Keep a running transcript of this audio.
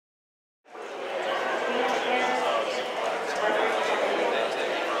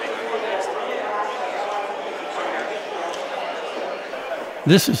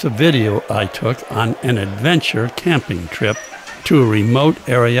This is a video I took on an adventure camping trip to a remote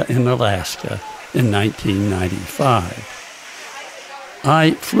area in Alaska in 1995.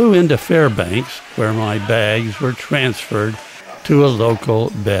 I flew into Fairbanks, where my bags were transferred to a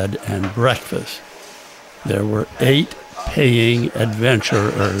local bed and breakfast. There were 8 paying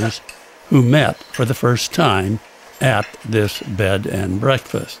adventurers who met for the first time at this bed and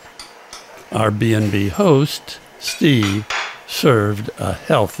breakfast. Our B&B host, Steve, served a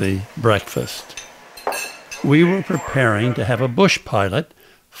healthy breakfast. We were preparing to have a bush pilot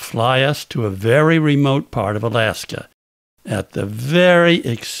fly us to a very remote part of Alaska, at the very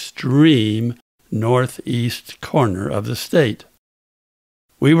extreme northeast corner of the state.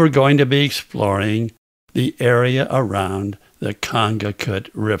 We were going to be exploring the area around the Kongakut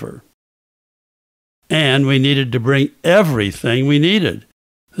River. And we needed to bring everything we needed.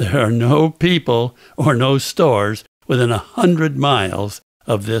 There are no people or no stores within 100 miles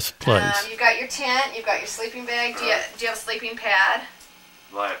of this place. You've got your tent, you've got your sleeping bag. Do you have a sleeping pad?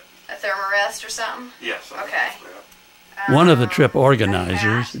 Like a thermarest or something? Yes. Okay. One of the trip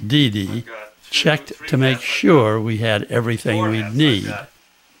organizers, Dee Dee, checked to make sure we had everything we'd need.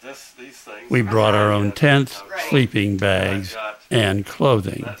 We brought our own tents, sleeping bags, and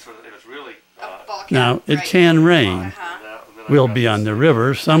clothing. Now, it can rain. We'll be on the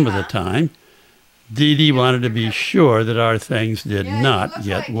river some of the time. Dee Dee wanted to be sure that our things did not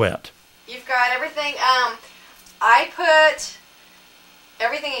get wet. You've got everything. I put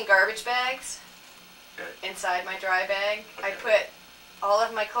everything in garbage bags inside my dry bag. I put all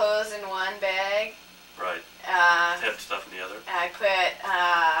of my clothes in one bag. Right. Tent stuff in the other. I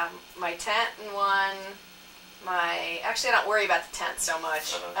put my tent in one. Actually, I don't worry about the tent so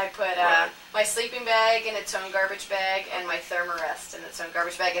much. I put my sleeping bag in its own garbage bag and my thermarest in its own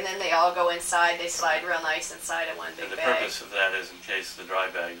garbage bag, and then they all go inside. They slide real nice inside of one big bag. And the purpose of that is in case the dry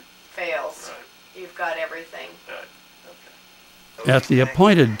bag fails. Right. You've got everything. Right. Okay. At the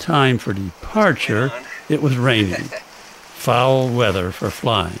appointed time for departure, it was raining. Foul weather for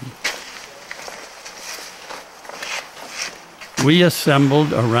flying. We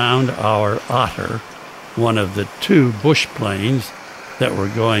assembled around our Otter, one of the 2 bush planes that were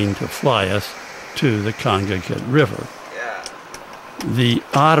going to fly us to the Kongakut River. The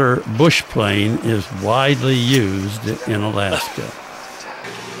Otter bush plane is widely used in Alaska.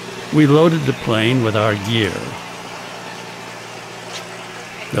 We loaded the plane with our gear.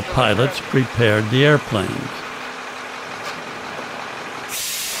 The pilots prepared the airplanes.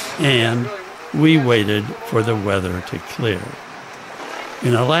 And we waited for the weather to clear.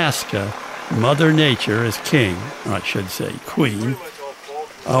 In Alaska, Mother Nature is king, or I should say queen.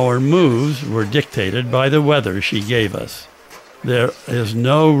 Our moves were dictated by the weather she gave us. There is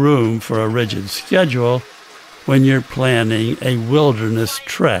no room for a rigid schedule when you're planning a wilderness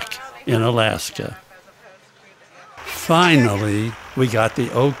trek in Alaska. Finally, we got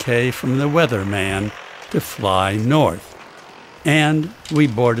the okay from the weatherman to fly north, and we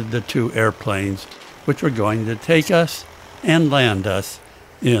boarded the 2 airplanes which were going to take us and land us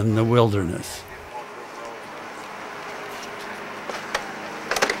in the wilderness.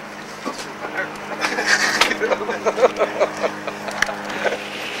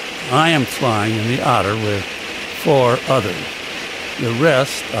 I am flying in the Otter with 4 others. The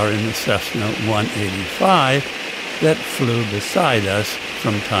rest are in the Cessna 185 that flew beside us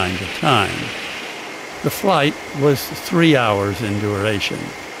from time to time. The flight was 3 hours in duration.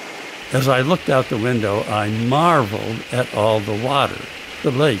 As I looked out the window, I marveled at all the water,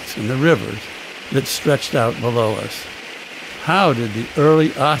 the lakes and the rivers that stretched out below us. How did the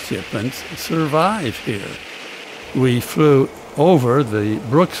early occupants survive here? We flew over the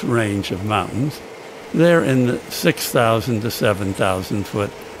Brooks Range of mountains. They're in the 6,000 to 7,000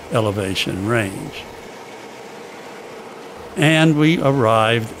 foot elevation range. And we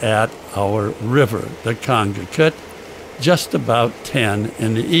arrived at our river, the Kongakut, just about 10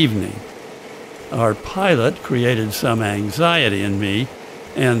 in the evening. Our pilot created some anxiety in me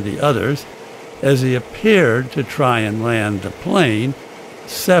and the others as he appeared to try and land the plane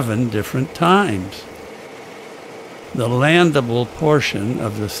 7 different times. The landable portion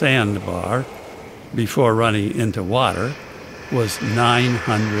of the sandbar before running into water was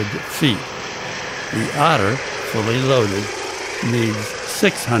 900 feet. The Otter, fully loaded, needs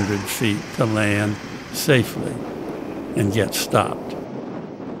 600 feet to land safely and get stopped.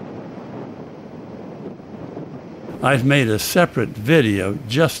 I've made a separate video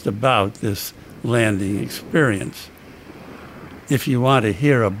just about this landing experience. If you want to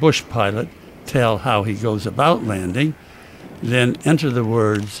hear a bush pilot tell how he goes about landing, then enter the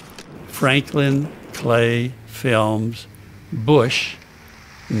words Franklin Clay Films Bush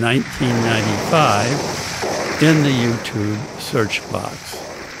 1995 in the YouTube search box.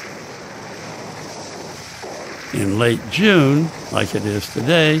 In late June, like it is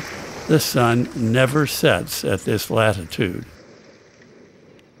today, the sun never sets at this latitude.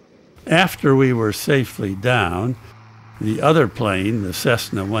 After we were safely down, the other plane, the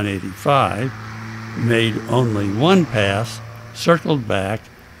Cessna 185, made only one pass, circled back,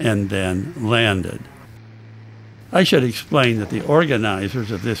 and then landed. I should explain that the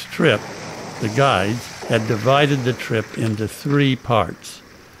organizers of this trip, the guides, had divided the trip into 3 parts.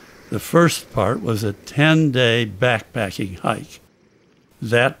 The first part was a 10-day backpacking hike.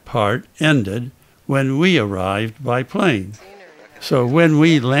 That part ended when we arrived by plane. So when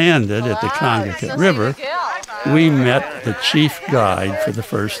we landed at the Kongakut River, we met the chief guide for the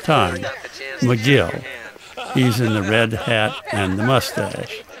first time, McGill. He's in the red hat and the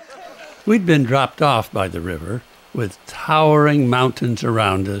mustache. We'd been dropped off by the river with towering mountains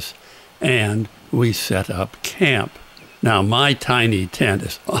around us, and we set up camp. Now, my tiny tent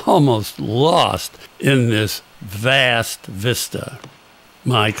is almost lost in this vast vista.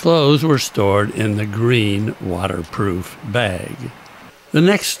 My clothes were stored in the green waterproof bag. The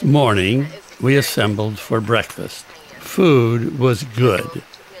next morning, we assembled for breakfast. Food was good.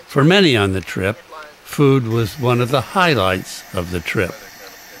 For many on the trip, food was one of the highlights of the trip.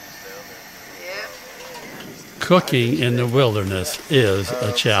 Cooking in the wilderness is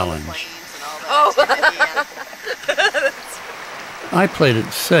a challenge. I played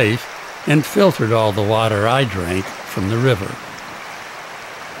it safe and filtered all the water I drank from the river.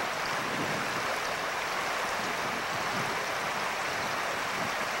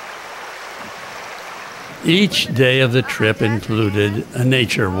 Each day of the trip included a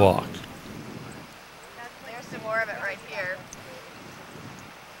nature walk. There's some more of it right here.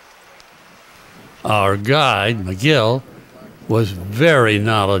 Our guide, McGill, was very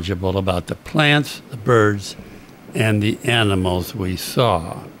knowledgeable about the plants, the birds, and the animals we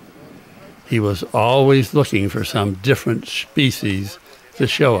saw. He was always looking for some different species to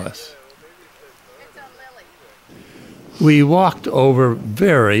show us. We walked over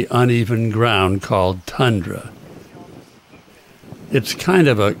very uneven ground called tundra. It's kind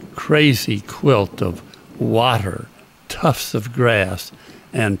of a crazy quilt of water, tufts of grass,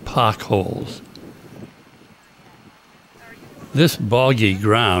 and potholes. This boggy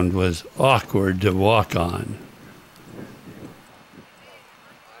ground was awkward to walk on.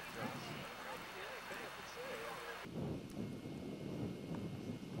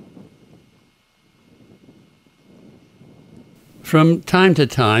 From time to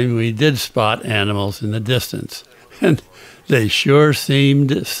time, we did spot animals in the distance, and they sure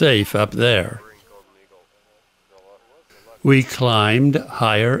seemed safe up there. We climbed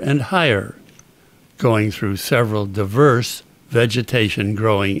higher and higher, going through several diverse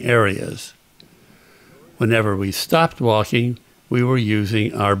vegetation-growing areas. Whenever we stopped walking, we were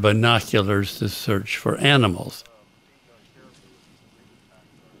using our binoculars to search for animals.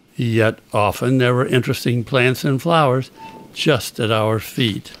 Yet often there were interesting plants and flowers just at our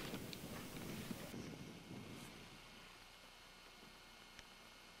feet.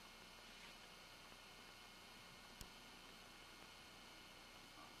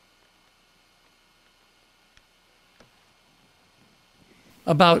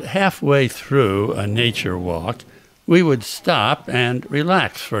 About halfway through a nature walk, we would stop and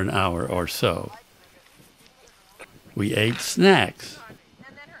relax for an hour or so. We ate snacks.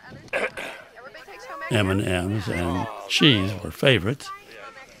 M&Ms and cheese were favorites.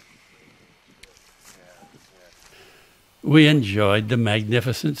 We enjoyed the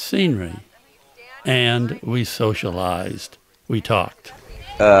magnificent scenery, and we socialized. We talked.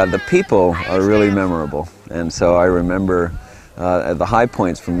 The people are really memorable, and so I remember the high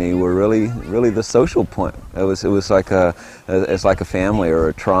points for me were really the social point. It was like it's like a family or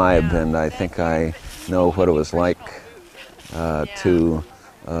a tribe, and I think I know what it was like to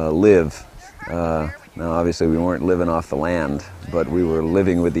live. Now, obviously, we weren't living off the land, but we were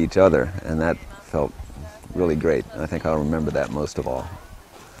living with each other, and that felt really great. I think I'll remember that most of all.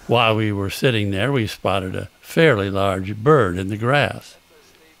 While we were sitting there, we spotted a fairly large bird in the grass,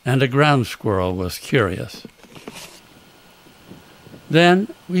 and a ground squirrel was curious.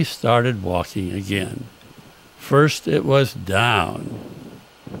 Then we started walking again. First it was down.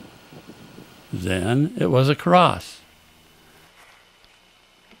 Then it was across.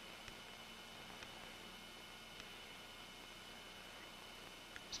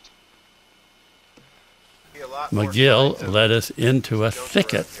 McGill led us into a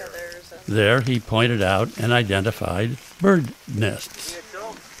thicket. There he pointed out and identified bird nests.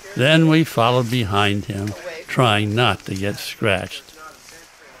 Then we followed behind him, trying not to get scratched.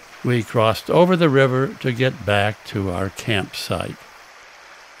 we crossed over the river to get back to our campsite.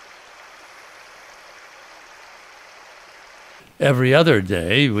 Every other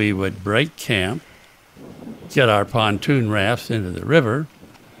day, we would break camp, get our pontoon rafts into the river,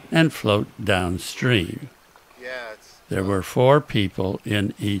 and float downstream. There were 4 people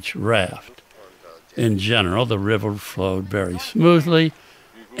in each raft. In general, the river flowed very smoothly,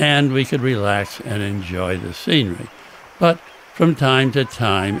 and we could relax and enjoy the scenery. But from time to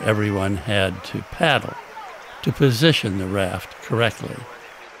time, everyone had to paddle to position the raft correctly.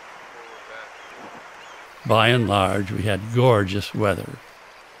 By and large, we had gorgeous weather.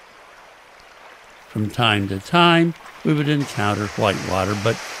 From time to time, we would encounter whitewater,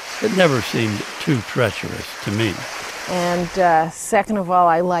 but it never seemed too treacherous to me. And second of all,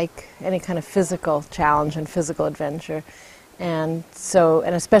 I like any kind of physical challenge and physical adventure, and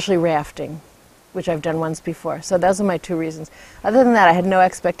especially rafting, which I've done once before. So those are my 2 reasons. Other than that, I had no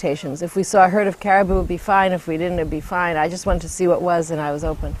expectations. If we saw a herd of caribou, it would be fine. If we didn't, it would be fine. I just wanted to see what was, and I was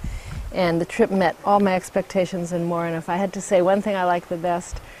open. And the trip met all my expectations and more. And if I had to say one thing I like the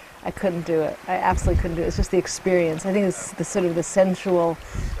best, I couldn't do it. I absolutely couldn't do it. It's just the experience. I think it's the sort of the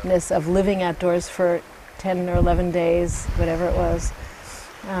sensualness of living outdoors for 10 or 11 days, whatever it was.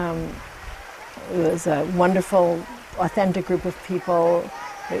 It was a wonderful, authentic group of people.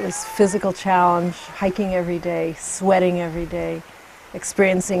 It was physical challenge, hiking every day, sweating every day,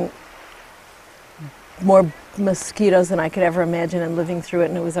 experiencing more mosquitoes than I could ever imagine and living through it,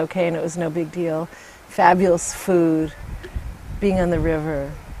 and it was okay and it was no big deal. Fabulous food, being on the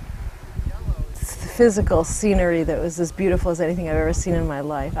river, physical scenery that was as beautiful as anything I've ever seen in my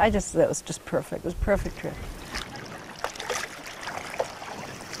life. That was just perfect. It was a perfect trip.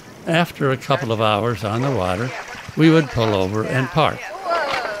 After a couple of hours on the water, we would pull over and park.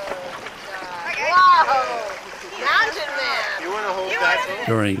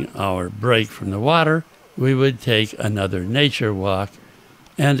 During our break from the water, we would take another nature walk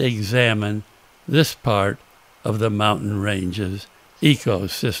and examine this part of the mountain range's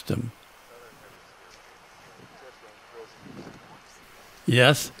ecosystem.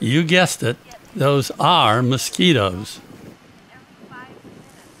 Yes, you guessed it, those are mosquitoes.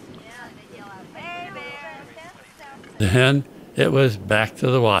 Then it was back to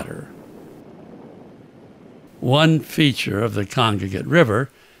the water. One feature of the Kongakut River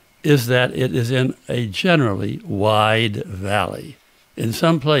is that it is in a generally wide valley. In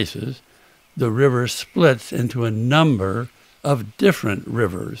some places, the river splits into a number of different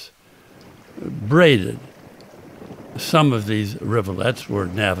rivers, braided. Some of these rivulets were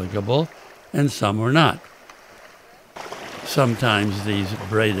navigable and some were not. Sometimes these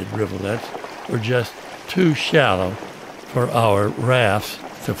braided rivulets were just too shallow for our rafts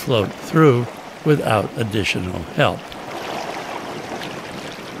to float through without additional help.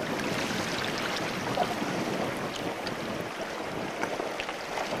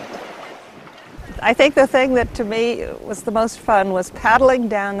 I think the thing that to me was the most fun was paddling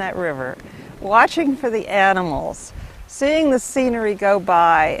down that river, watching for the animals, seeing the scenery go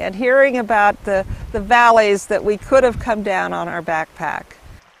by, and hearing about the valleys that we could have come down on our backpack.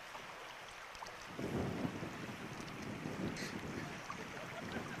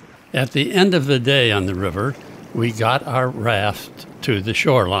 At the end of the day on the river, we got our raft to the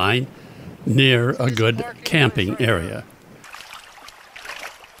shoreline near a good camping area.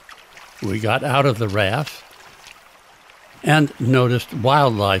 We got out of the raft and noticed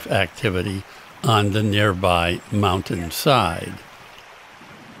wildlife activity on the nearby mountainside.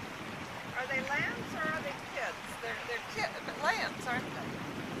 Are they lambs or are they kids? They're lambs, aren't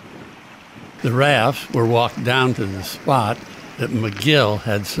they? The rafts were walked down to the spot that McGill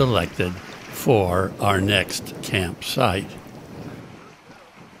had selected for our next campsite.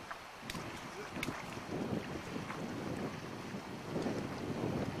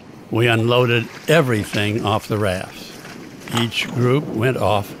 We unloaded everything off the rafts. Each group went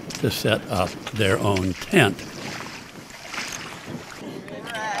off to set up their own tent.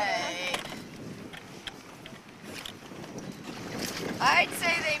 Right. I'd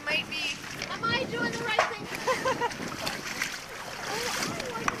say they might be. Am I doing the right thing?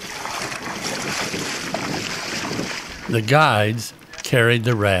 The guides carried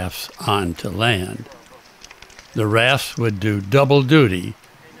the rafts onto land. The rafts would do double duty,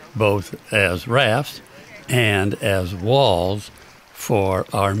 both as rafts and as walls for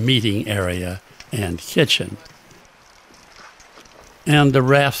our meeting area and kitchen. And the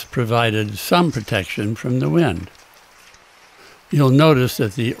rafts provided some protection from the wind. You'll notice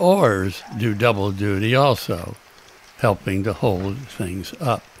that the oars do double duty also, helping to hold things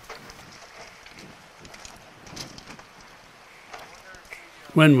up.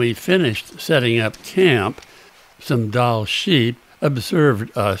 When we finished setting up camp, some Dall sheep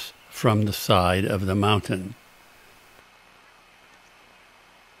observed us from the side of the mountain.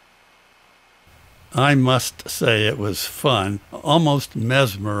 I must say it was fun, almost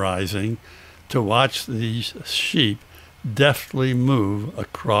mesmerizing, to watch these sheep deftly move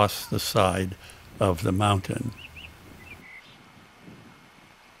across the side of the mountain.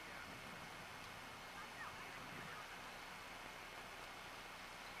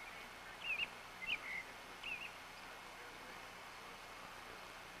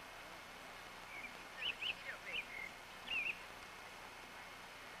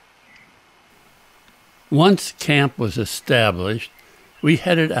 Once camp was established, we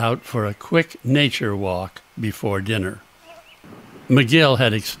headed out for a quick nature walk before dinner. McGill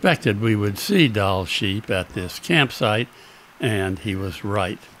had expected we would see Dall sheep at this campsite, and he was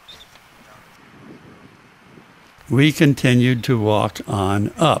right. We continued to walk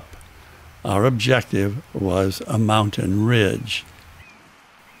on up. Our objective was a mountain ridge.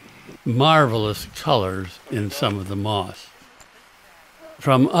 Marvelous colors in some of the moss.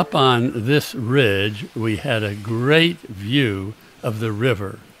 From up on this ridge, we had a great view of the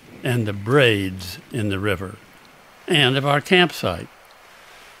river and the braids in the river, and of our campsite.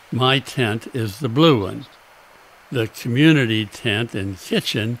 My tent is the blue one. The community tent and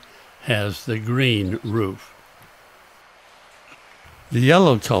kitchen has the green roof. The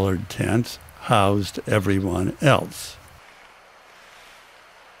yellow-colored tents housed everyone else.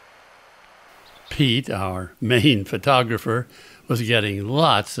 Pete, our main photographer, was getting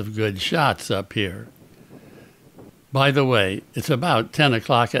lots of good shots up here. By the way, it's about 10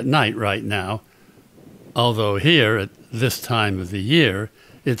 o'clock at night right now, although here at this time of the year,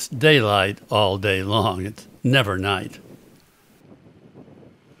 it's daylight all day long. It's never night.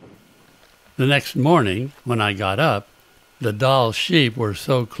 The next morning, when I got up, the Dall sheep were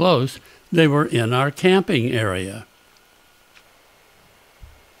so close they were in our camping area.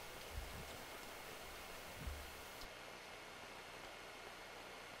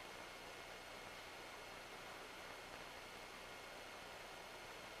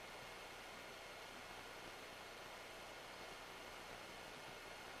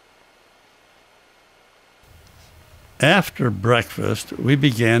 After breakfast, we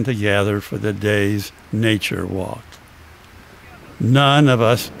began to gather for the day's nature walk. None of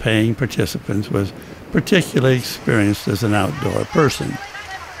us paying participants was particularly experienced as an outdoor person.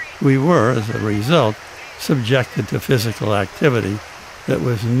 We were, as a result, subjected to physical activity that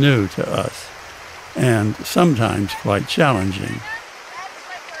was new to us and sometimes quite challenging.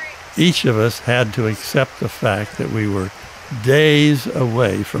 Each of us had to accept the fact that we were days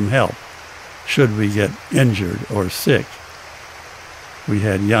away from help should we get injured or sick. We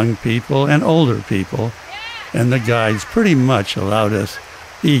had young people and older people, and the guides pretty much allowed us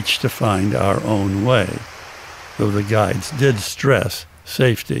each to find our own way, though the guides did stress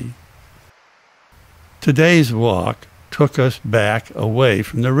safety. Today's walk took us back away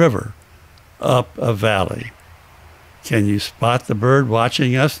from the river, up a valley. Can you spot the bird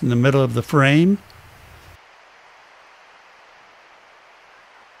watching us in the middle of the frame?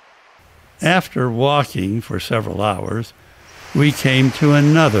 After walking for several hours, we came to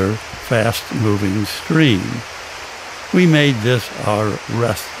another fast-moving stream. We made this our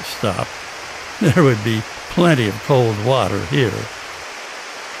rest stop. There would be plenty of cold water here.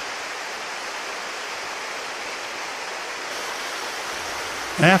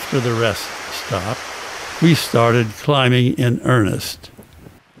 After the rest stop, we started climbing in earnest.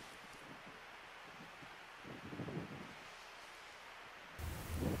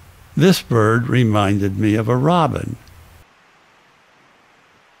 This bird reminded me of a robin.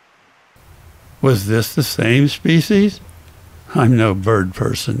 Was this the same species? I'm no bird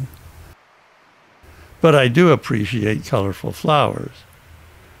person. But I do appreciate colorful flowers.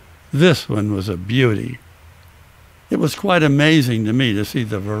 This one was a beauty. It was quite amazing to me to see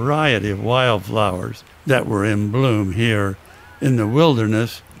the variety of wildflowers that were in bloom here in the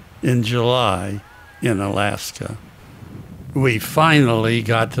wilderness in July in Alaska. We finally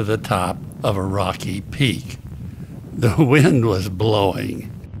got to the top of a rocky peak. The wind was blowing.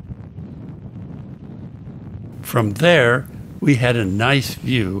 From there, we had a nice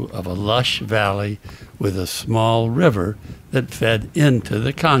view of a lush valley with a small river that fed into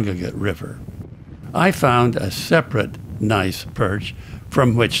the Kongakut River. I found a separate nice perch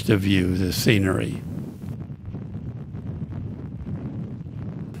from which to view the scenery.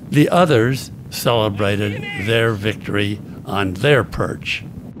 The others celebrated their victory on their perch.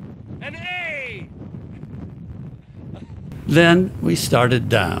 An A! Then we started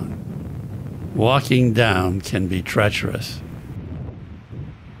down. Walking down can be treacherous.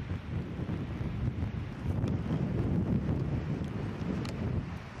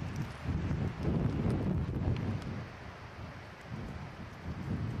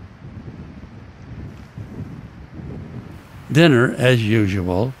 Dinner, as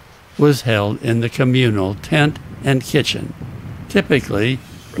usual, was held in the communal tent and kitchen. Typically,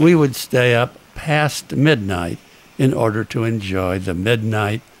 we would stay up past midnight in order to enjoy the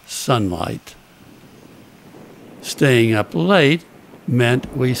midnight sunlight. Staying up late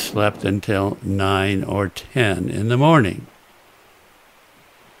meant we slept until 9 or 10 in the morning.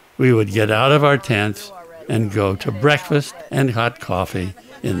 We would get out of our tents and go to breakfast and hot coffee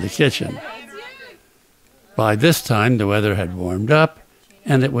in the kitchen. By this time, the weather had warmed up,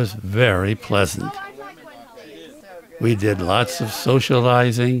 and it was very pleasant. We did lots of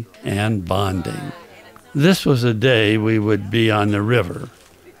socializing and bonding. This was a day we would be on the river,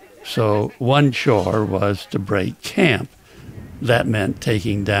 so one chore was to break camp. That meant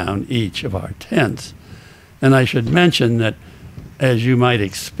taking down each of our tents. And I should mention that, as you might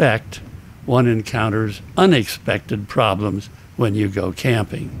expect, one encounters unexpected problems when you go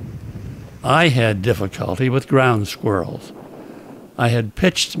camping. I had difficulty with ground squirrels. I had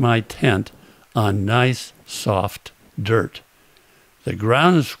pitched my tent on nice, soft dirt. The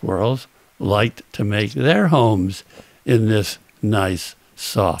ground squirrels liked to make their homes in this nice,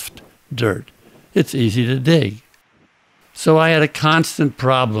 soft dirt. It's easy to dig. So I had a constant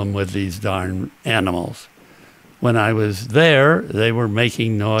problem with these darn animals. When I was there, they were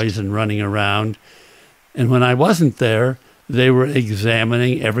making noise and running around. And when I wasn't there, they were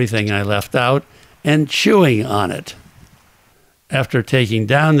examining everything I left out and chewing on it. After taking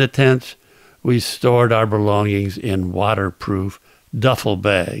down the tents, we stored our belongings in waterproof duffel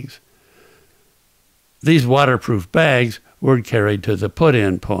bags. These waterproof bags were carried to the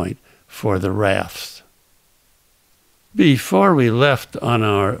put-in point for the rafts. Before we left on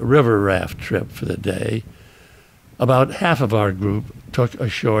our river raft trip for the day, about half of our group took a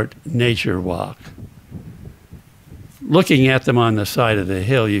short nature walk. Looking at them on the side of the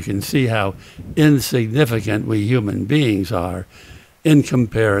hill, you can see how insignificant we human beings are in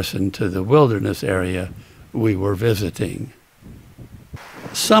comparison to the wilderness area we were visiting.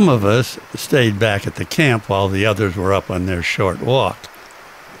 Some of us stayed back at the camp while the others were up on their short walk.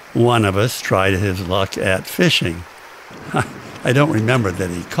 One of us tried his luck at fishing. I don't remember that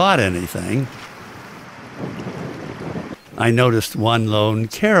he caught anything. I noticed one lone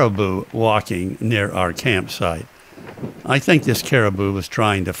caribou walking near our campsite. I think this caribou was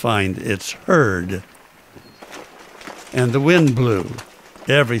trying to find its herd. And the wind blew.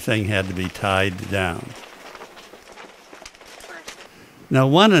 Everything had to be tied down. Now,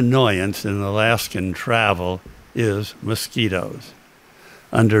 one annoyance in Alaskan travel is mosquitoes.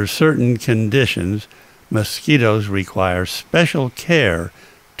 Under certain conditions, mosquitoes require special care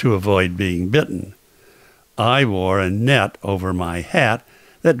to avoid being bitten. I wore a net over my hat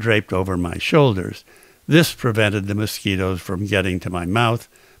that draped over my shoulders. This prevented the mosquitoes from getting to my mouth,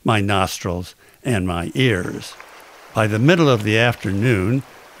 my nostrils, and my ears. By the middle of the afternoon,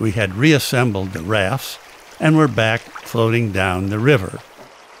 we had reassembled the rafts and were back floating down the river.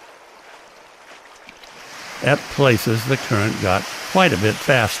 At places, the current got quite a bit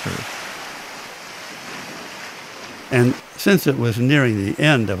faster. And since it was nearing the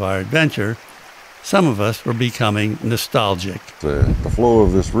end of our adventure, some of us were becoming nostalgic. The flow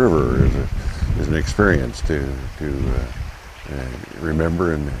of this river is an experience to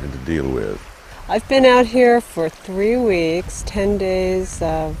remember and to deal with. I've been out here for 3 weeks, 10 days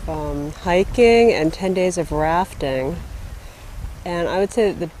of hiking and 10 days of rafting. And I would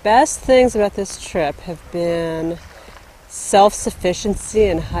say that the best things about this trip have been self-sufficiency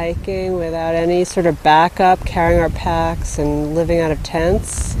in hiking without any sort of backup, carrying our packs and living out of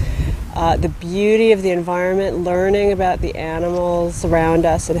tents. The beauty of the environment, learning about the animals around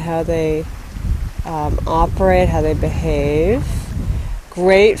us and how they operate, how they behave.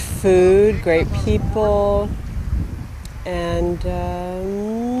 Great food, great people, and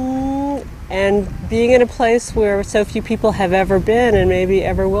being in a place where so few people have ever been and maybe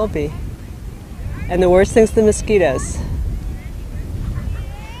ever will be. And the worst thing's the mosquitoes.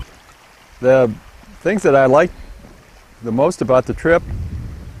 The things that I liked the most about the trip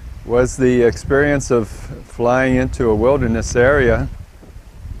was the experience of flying into a wilderness area.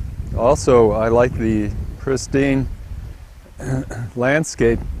 Also, I liked the pristine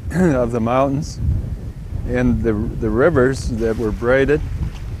landscape of the mountains and the rivers that were braided,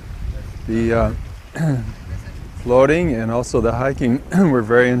 the floating and also the hiking were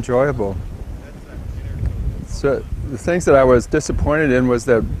very enjoyable. So the things that I was disappointed in was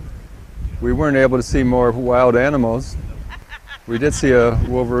that we weren't able to see more wild animals. We did see a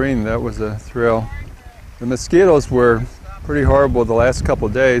wolverine. That was a thrill. The mosquitoes were pretty horrible the last couple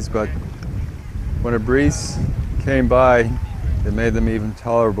of days, but when a breeze came by, it made them even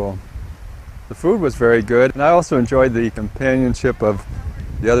tolerable. The food was very good, and I also enjoyed the companionship of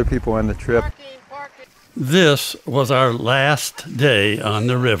the other people on the trip. This was our last day on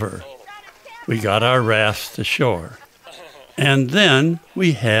the river. We got our rafts to shore. And then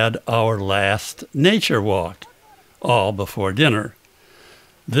we had our last nature walk, all before dinner.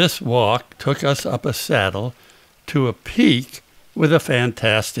 This walk took us up a saddle to a peak with a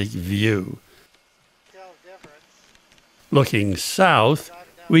fantastic view. Looking south,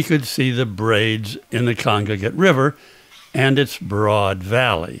 we could see the braids in the Kongakut River and its broad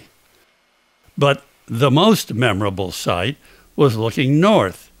valley. But the most memorable sight was looking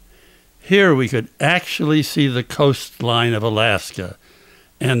north. Here we could actually see the coastline of Alaska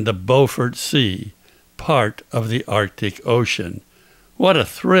and the Beaufort Sea, part of the Arctic Ocean. What a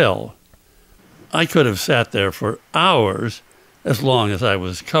thrill! I could have sat there for hours, as long as I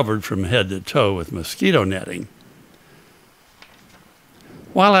was covered from head to toe with mosquito netting.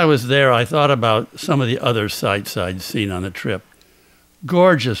 While I was there, I thought about some of the other sights I'd seen on the trip.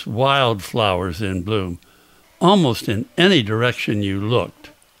 Gorgeous wildflowers in bloom, almost in any direction you looked.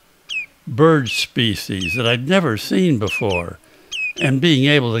 Bird species that I'd never seen before, and being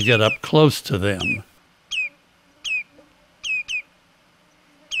able to get up close to them.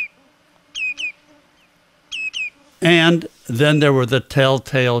 And then there were the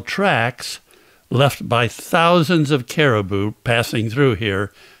telltale tracks left by thousands of caribou passing through here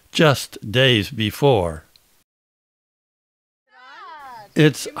just days before.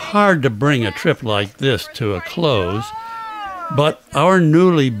 It's hard to bring a trip like this to a close, but our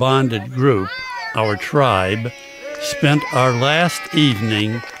newly bonded group, our tribe, spent our last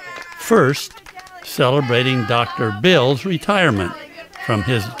evening first celebrating Dr. Bill's retirement from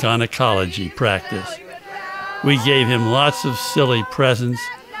his gynecology practice. We gave him lots of silly presents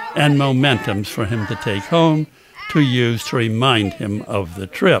and mementos for him to take home to use to remind him of the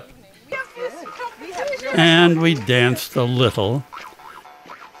trip. And we danced a little.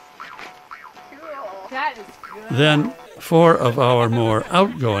 Then 4 of our more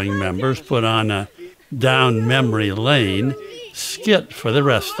outgoing members put on a down memory lane skit for the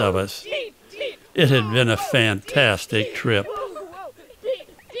rest of us. It had been a fantastic trip.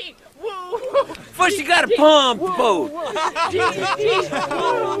 First you gotta pump the boat.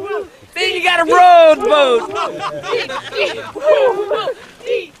 Then you gotta row the boat.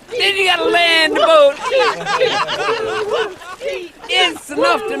 Then you gotta land the boat. It's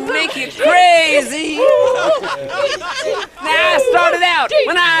enough to make you crazy. Now I started out,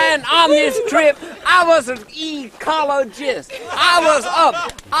 when on this trip, I was an ecologist. I was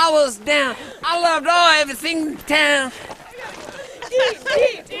up, I was down, I loved everything in town.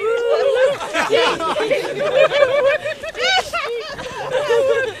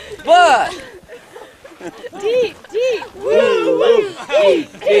 But deep, deep, woo, woo, deep,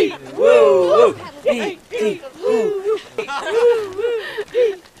 deep, woo, woo, deep, deep, woo,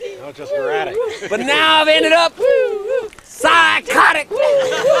 Not just erratic. But now I've ended up psychotic.